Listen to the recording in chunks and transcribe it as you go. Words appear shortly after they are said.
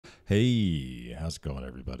Hey, how's it going,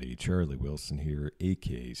 everybody? Charlie Wilson here,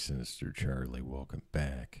 aka Sinister Charlie. Welcome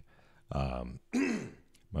back.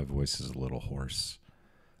 My voice is a little hoarse.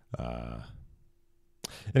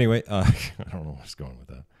 Anyway, I don't know what's going with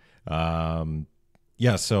that.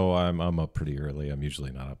 Yeah, so I'm up pretty early. I'm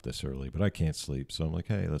usually not up this early, but I can't sleep, so I'm like,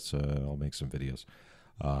 hey, I'll make some videos.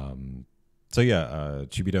 So yeah,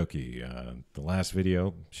 Chibidoki, the last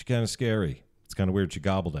video, she's kind of scary. It's kind of weird. She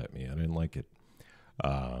gobbled at me. I didn't like it.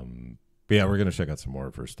 But yeah, we're going to check out some more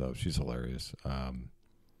of her stuff. She's hilarious.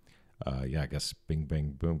 Yeah, I guess bing,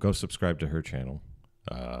 bang, boom. Go subscribe to her channel.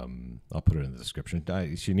 I'll put it in the description.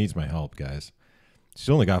 She needs my help, guys. She's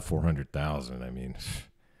only got 400,000. I mean,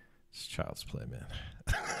 it's child's play, man.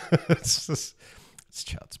 it's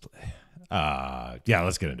child's play. Yeah,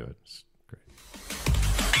 let's get into it. It's great.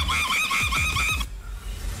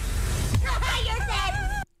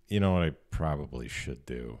 You know what I probably should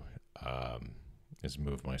do? Is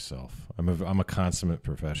move myself. I'm a consummate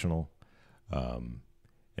professional,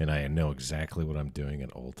 and I know exactly what I'm doing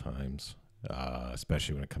at all times,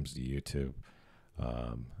 especially when it comes to YouTube.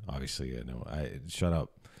 Obviously, I know. Shut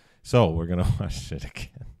up. So we're gonna watch it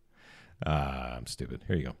again. I'm stupid.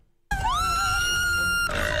 Here you go.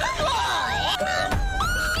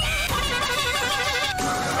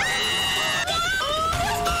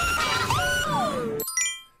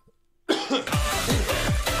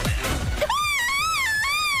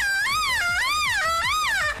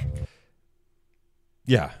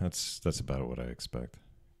 Yeah, that's about what I expect.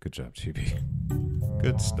 Good job, Chibi.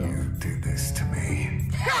 Good stuff. You did this to me.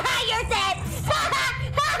 You're dead!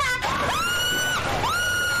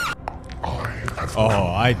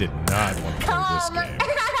 Oh, I did not want to play this game.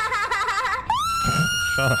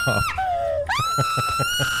 Shut up.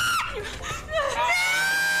 No!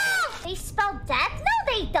 They spell death? No,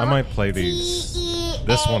 they don't. I might play these.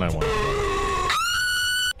 This one I want to play.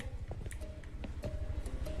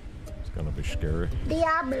 It's gonna be scary.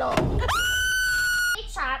 Diablo. Hey,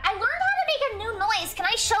 chat. I learned how to make a new noise. Can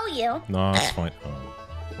I show you? No, it's fine. Oh,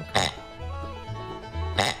 okay.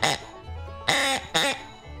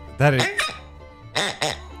 That is...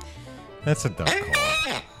 That's a duck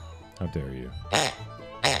call. How dare you?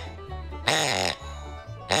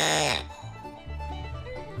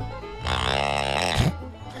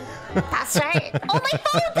 That's right. Oh, my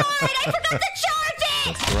phone died! I forgot to charge it!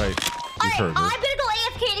 That's right. Alright, I'm gonna go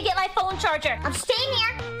AFK to get my phone charger. I'm staying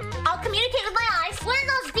here. I'll communicate with my eyes.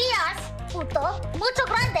 Buenos dias, puto. Mucho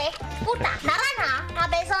grande. Puta. Naranja.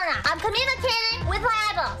 Cabezona. I'm communicating with my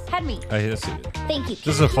eyeballs. Head me. I see it. Thank you. This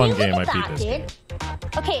is a fun Can you game. look I at beat this game.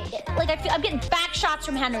 Okay, like I'm getting back shots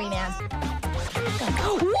from Henry, man.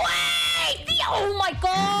 Wait! Oh my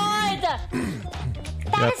god!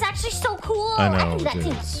 That is actually so cool. I know. I do that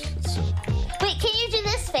too. It's so cool. Wait, can you do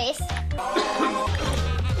this face?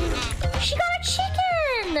 She got a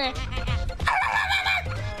chicken!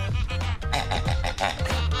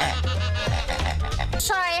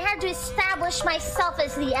 Sorry, I had to establish myself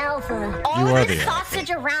as the alpha. All of this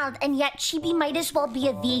sausage around, and yet Chibi might as well be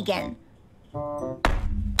a vegan.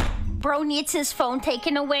 Bro needs his phone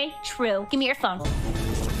taken away? True. Give me your phone.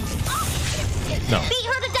 No. Beat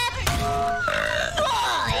her to death!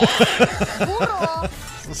 Burro.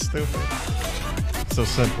 So stupid. So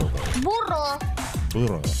simple. Burro.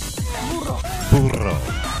 Burro. Burro. Burro.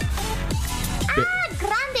 Ah,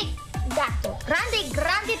 grande gato.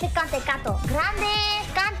 Grande picante gato. Grande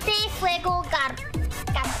cante fuego gato.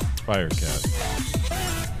 Fire cat.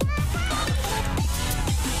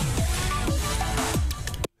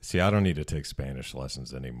 See, I don't need to take Spanish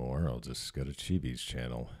lessons anymore. I'll just go to Chibi's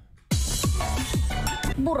channel.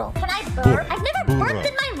 Burro. Can I burp? I've never Burro. burped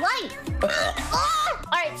in my life. Oh!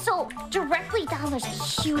 Alright, so directly down there's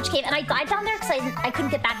a huge cave, and I died down there because I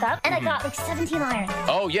couldn't get back up, and I got like 17 iron.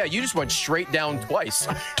 Oh, yeah, you just went straight down twice.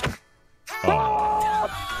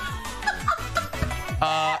 I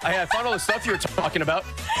found all the stuff you were talking about.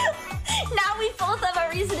 Now we both have a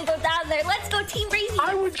reason to go down there. Let's go, Team Breezy.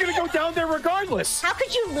 I was gonna go down there regardless. How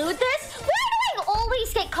could you loot this? Why do I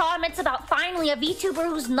always get comments about finally a VTuber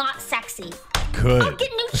who's not sexy? Good. I'm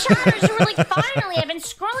getting new chatters who are like, finally, I've been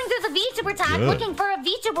scrolling through the VTuber tag looking for a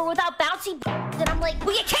VTuber without bouncy and I'm like,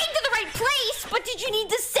 well, you came to the right place, but did you need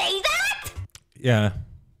to say that? Yeah,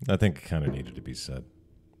 I think it kind of needed to be said.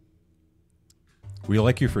 We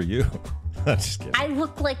like you for you. I'm just kidding. I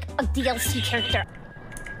look like a DLC character.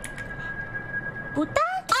 Puta?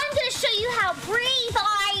 I'm gonna show you how brave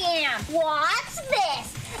I am. What's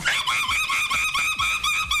this?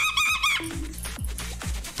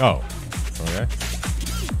 Oh, okay.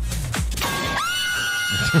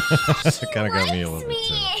 It kind of got me a little bit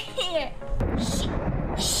too.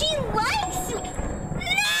 She likes me. No!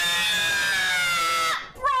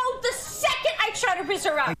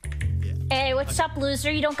 guys are up. Hey, what's up,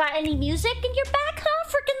 loser? You don't got any music in your back, huh?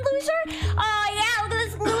 Freaking loser! Oh yeah,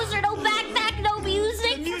 this loser, no backpack, no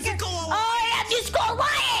music. The musical alliance. Oh yeah, musical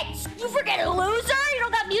alliance. You freaking loser! You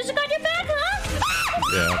don't got music on your back, huh?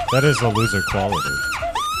 Yeah, that is a loser quality.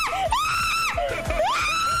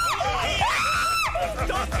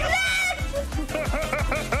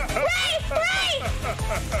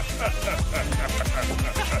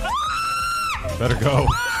 Better go.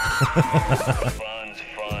 Fun's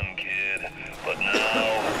fun, kid. But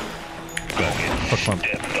now, go get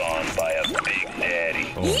stepped on by a big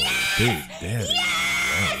daddy. Oh, big daddy.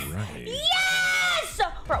 All right. Yes!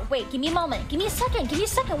 Bro, wait, give me a moment. Give me a second. Give me a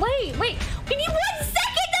second. Wait. Give me 1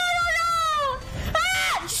 second. No.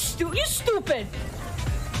 Ah! You stupid.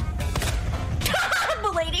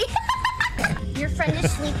 Milady. Your friend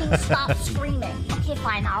is sleeping. Stop screaming. Okay,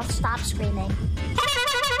 fine. I'll stop screaming.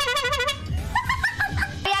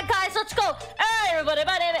 Yeah, guys, let's go. Hey, everybody,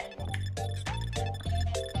 my name is...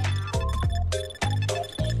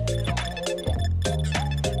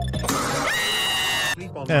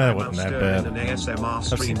 Yeah, that wasn't that bad. An ASMR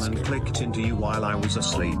stream and clicked into you while I was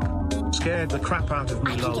asleep. Scared the crap out of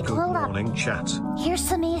me. Lol. Good morning, chat. Here's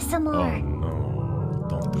some ASMR. Oh no,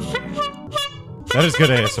 don't do it. That is good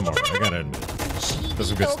ASMR, I gotta admit. That's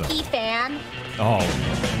some good stuff. Chibidoki fan. Oh.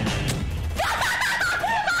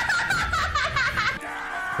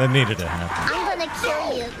 That needed to happen. I'm gonna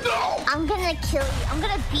kill you. I'm gonna kill you. I'm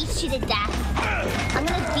gonna beat you to death. I'm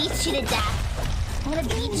gonna beat you to death. I'm gonna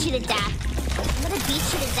beat you to death. I'm gonna beat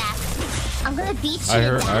you to death. I'm gonna beat you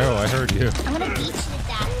to death. I heard you. I'm gonna beat you to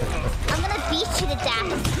death. I'm gonna beat you to death.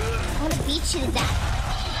 I'm gonna beat you to death.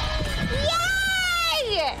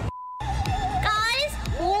 Yay! Guys!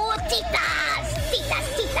 Oh, titas! Titas!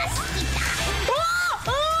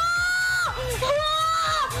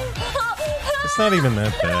 It's not even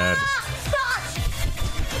that bad.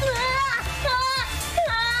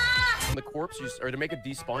 The corpse, or to make it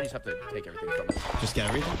despawn, you just have to take everything from it. Just get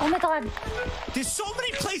everything. Oh my god. There's so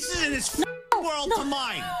many places in this world to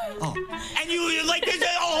mine. Oh, and you like there's a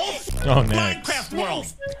whole Minecraft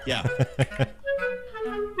world. Yeah.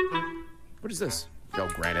 What is this? Oh,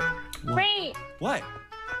 granite. Wait. What?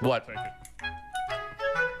 What?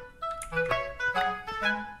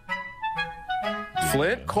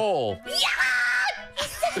 Flint? Coal.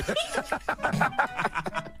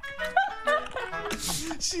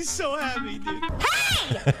 She's so happy, dude.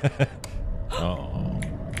 Oh,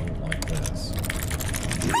 I don't like this.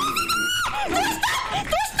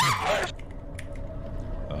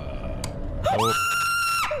 Oh.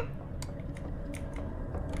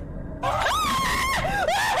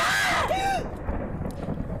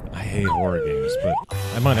 I hate horror games, but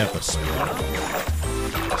I might have to sleep.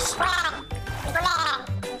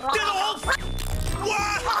 Get off!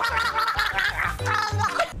 What?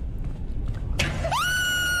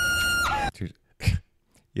 Dude,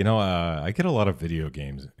 you know, I get a lot of video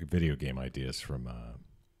game ideas from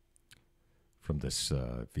this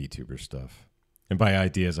VTuber stuff, and by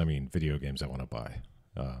ideas I mean video games I want to buy.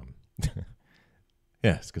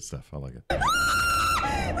 Yeah, it's good stuff. I like it.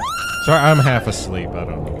 Sorry, I'm half asleep. I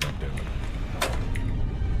don't know what I'm doing.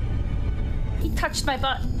 He touched my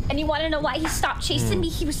butt. And you want to know why he stopped chasing me?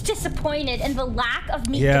 He was disappointed in the lack of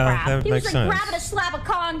meat to grab. that He was makes like sense. grabbing a slab of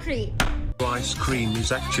concrete. Ice cream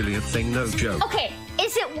is actually a thing, no joke. Okay,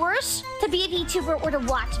 is it worse to be a VTuber or to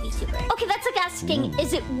watch VTuber? Okay, that's like asking,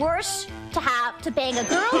 is it worse to bang a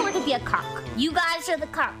girl or to be a cuck? You guys are the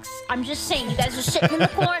cucks. I'm just saying, you guys are sitting in the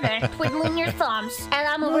corner, twiddling your thumbs, and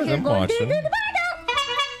I'm over here I'm going, watching.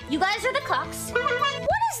 you guys are the cucks. What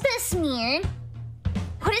does this mean?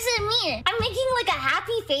 What does it mean? I'm making like a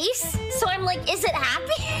happy face, so I'm like, is it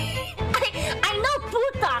happy? I know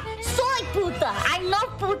puta, soy puta, I know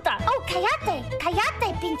puta. Oh,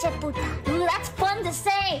 cállate, pinche puta. Ooh, that's fun to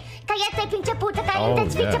say. Cállate, pinche puta, cállate,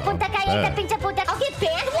 pinche puta, cállate, pinche puta. I'll get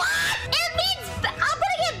banned? What? It means I'm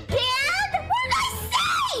gonna get banned? What did I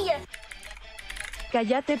say?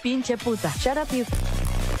 Cállate, pinche puta. Shut up, you.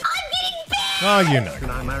 I'm getting banned! Oh, you know.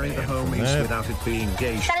 Can I marry the homies without it being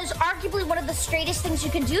gay? That is arguably one of the straightest things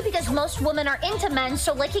you can do because most women are into men,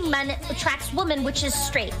 so liking men attracts women, which is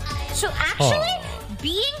straight. So actually,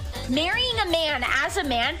 marrying a man as a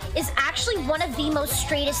man is actually one of the most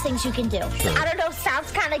straightest things you can do. Sure. I don't know,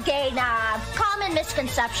 sounds kind of gay. Nah, common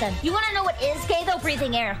misconception. You want to know what is gay though?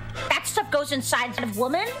 Breathing air. That stuff goes inside of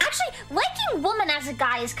woman. Actually, liking woman as a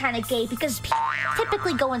guy is kind of gay because people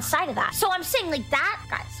typically go inside of that. So I'm saying like that,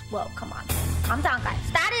 guys. Whoa, come on. Calm down, guys.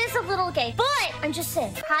 That is a little gay. But I'm just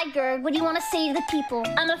saying. Hi, Gerd. What do you want to say to the people?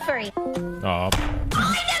 I'm a furry. Oh.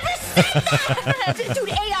 I never said that! Dude,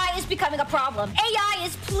 AI is becoming a problem. AI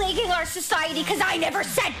is plaguing our society because I never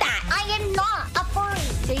said that. I am not a furry.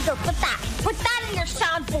 There you go. Put that in your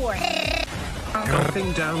soundboard.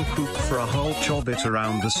 Cutting down poop for a whole chobbit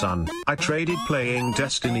around the sun. I traded playing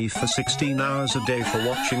Destiny for 16 hours a day for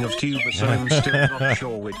watching of Tuber, so I'm still not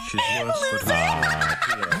sure which is worse,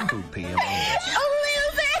 but poopy among us. A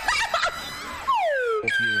loser!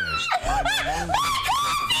 Years.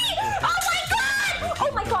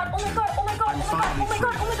 Oh my god! Stop!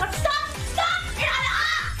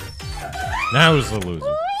 That was the loser.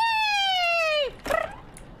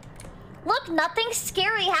 Look, nothing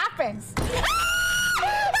scary happens.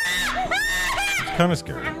 It's kind of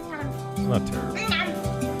scary. It's not terrible.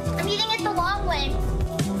 I'm eating it the long way.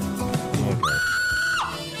 Okay.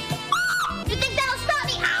 You think that'll stop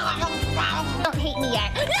me? Don't hate me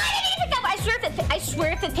yet. No, I didn't even pick up. I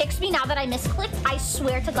swear if it picks me now that I misclicked, I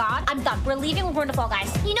swear to God, I'm done. We're leaving. We're going to Fall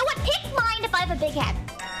Guys. You know what? Pick mine if I have a big head.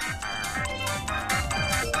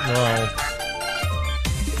 Well.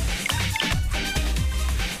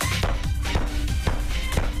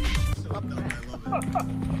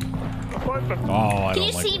 Oh, I Can don't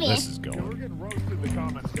you like see where me? this is going.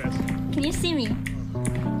 Can you see me?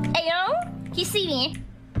 Hey, yo? Can you see me?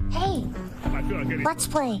 Hey. Let's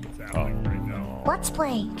play. Oh, no. Let's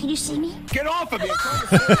play. Can you see me? Get off of me! What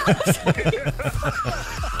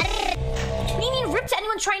do you mean rip to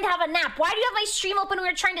anyone trying to have a nap? Why do you have my stream open when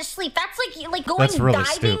we're trying to sleep? That's like going That's really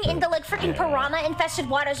diving stupid. into like freaking piranha infested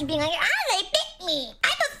waters and being like, they bit me.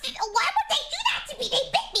 Why would they do that to me? They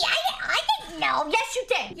bit me. I didn't know. Yes, you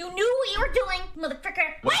did. You knew what you were doing,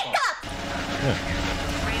 motherfucker. Wake up!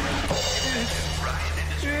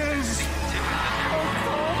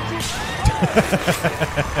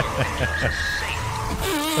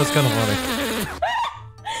 That's kind of funny.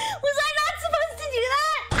 Was I not supposed to do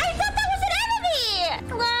that? I thought that was an enemy.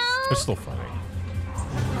 Hello? It's still funny.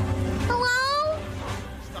 Hello?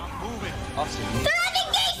 Stop moving. They're on the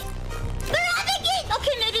gate! They're on the gate!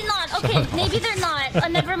 Okay, maybe not. Okay, maybe they're not.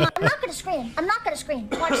 Never mind. I'm not gonna scream.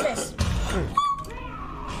 Watch this.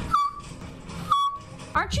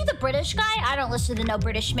 Aren't you the British guy? I don't listen to no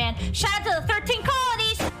British man. Shout out to the 13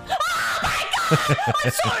 colonies! Oh my god!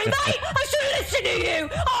 I'm sorry, mate! I should have listened to you!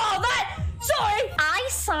 Oh, man! Sorry! I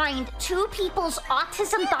signed 2 people's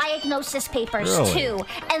autism diagnosis papers, Really? too.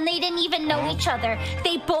 And they didn't even know each other.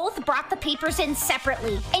 They both brought the papers in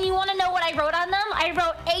separately. And you want to know what I wrote on them? I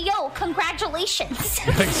wrote, hey, yo, congratulations.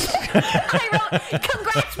 I wrote,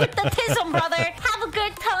 congrats with the tism, brother. Have a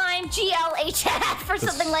good time, GLHF, or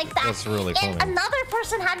something like that. That's really funny. And another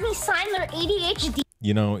person had me sign their ADHD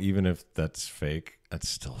You know, even if that's fake, that's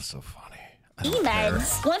still so funny. I don't care.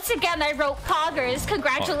 meds. Once again, I wrote poggers.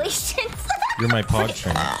 Congratulations. You're my pog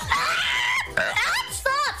trainer.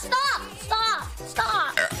 Stop!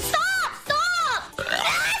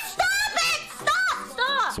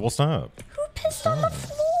 So we'll stop. Who pissed on the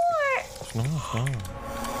floor? No, stop.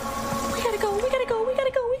 We gotta go.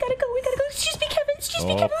 Excuse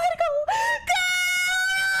me, Kevin. We gotta go.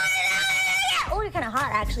 Oh, you're kind of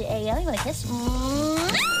hot, actually. Hey, you wanna kiss?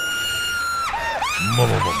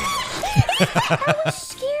 That was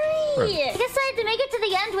scary. I guess I had to make it to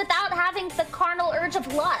the end without having the carnal urge of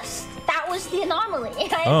lust. That was the anomaly.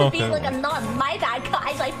 I had to be like a nun. My bad,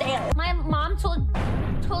 guys. I failed. My mom told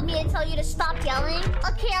me to tell you to stop yelling.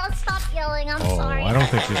 Okay, I'll stop yelling. I'm sorry. I don't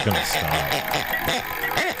think she's gonna stop.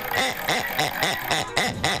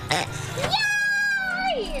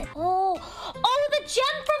 Yay! Oh, the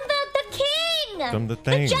gem from the king. From the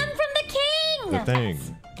thing. The gem from the king. The thing.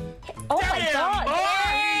 Oh my god.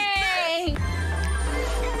 Yay!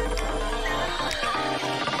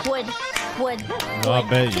 Wood. I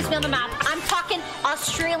bet Kiss you. me on the map. I'm talking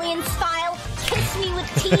Australian style. Kiss me with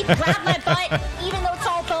teeth. Grab my butt, even though it's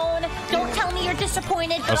all bone. Don't tell me you're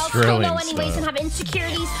disappointed, but Australian I'll still know anyways style. and have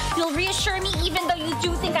insecurities. You'll reassure me, even though you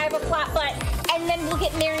do think I have a flat butt. And then we'll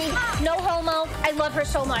get married. No homo. I love her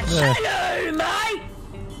so much. Hello, mate!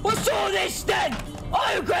 What's all this then?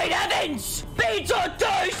 Oh, great heavens! Beans on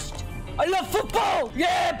toast! I love football!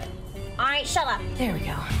 Yep! Alright, shut up. There we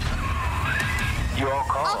go. Your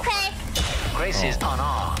call. Okay. Grace is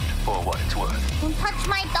unarmed for what it's worth. Don't touch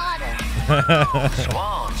my daughter.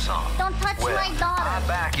 Swan song. Don't touch Well, my daughter. I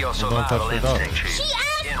back your Don't touch survival your daughter. instinct, She Chief.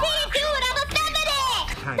 asked me to do it. I'm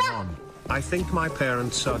effeminate. Hang on. I think my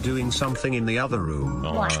parents are doing something in the other room.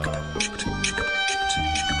 What?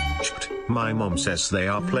 My mom says they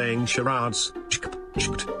are playing charades.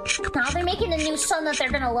 Now they're making a new song that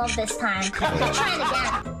they're gonna love this time. They're trying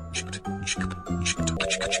again.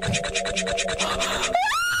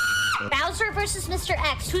 Bowser versus Mr.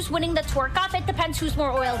 X. Who's winning the twerk off? It depends who's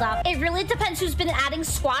more oiled up. It really depends who's been adding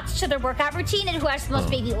squats to their workout routine and who has the most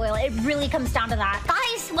baby oil. It really comes down to that.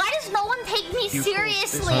 Guys, why does no one take me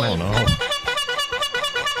seriously? I don't know.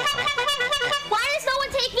 Why does no one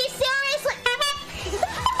take me seriously?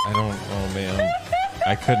 I don't. Oh man,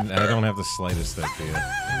 I don't have the slightest idea.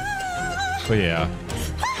 But yeah.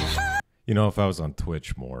 You know, if I was on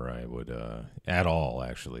Twitch more, I would, at all,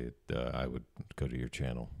 actually, I would go to your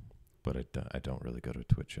channel. But I don't really go to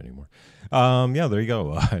Twitch anymore. Yeah, there you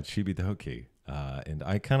go. Chibidoki. And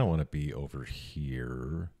I kind of want to be over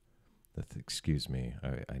here. Excuse me.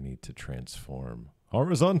 I need to transform.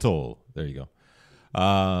 Horizontal. There you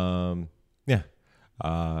go. Yeah.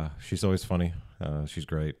 She's always funny. She's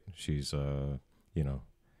great. She's, you know,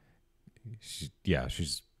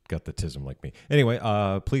 she's got the tism like me. Anyway,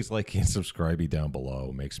 please like and subscribe down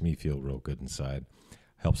below. Makes me feel real good inside.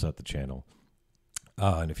 Helps out the channel.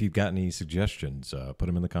 And if you've got any suggestions, put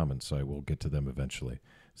them in the comments. I will get to them eventually.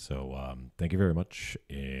 So thank you very much,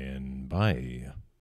 and bye.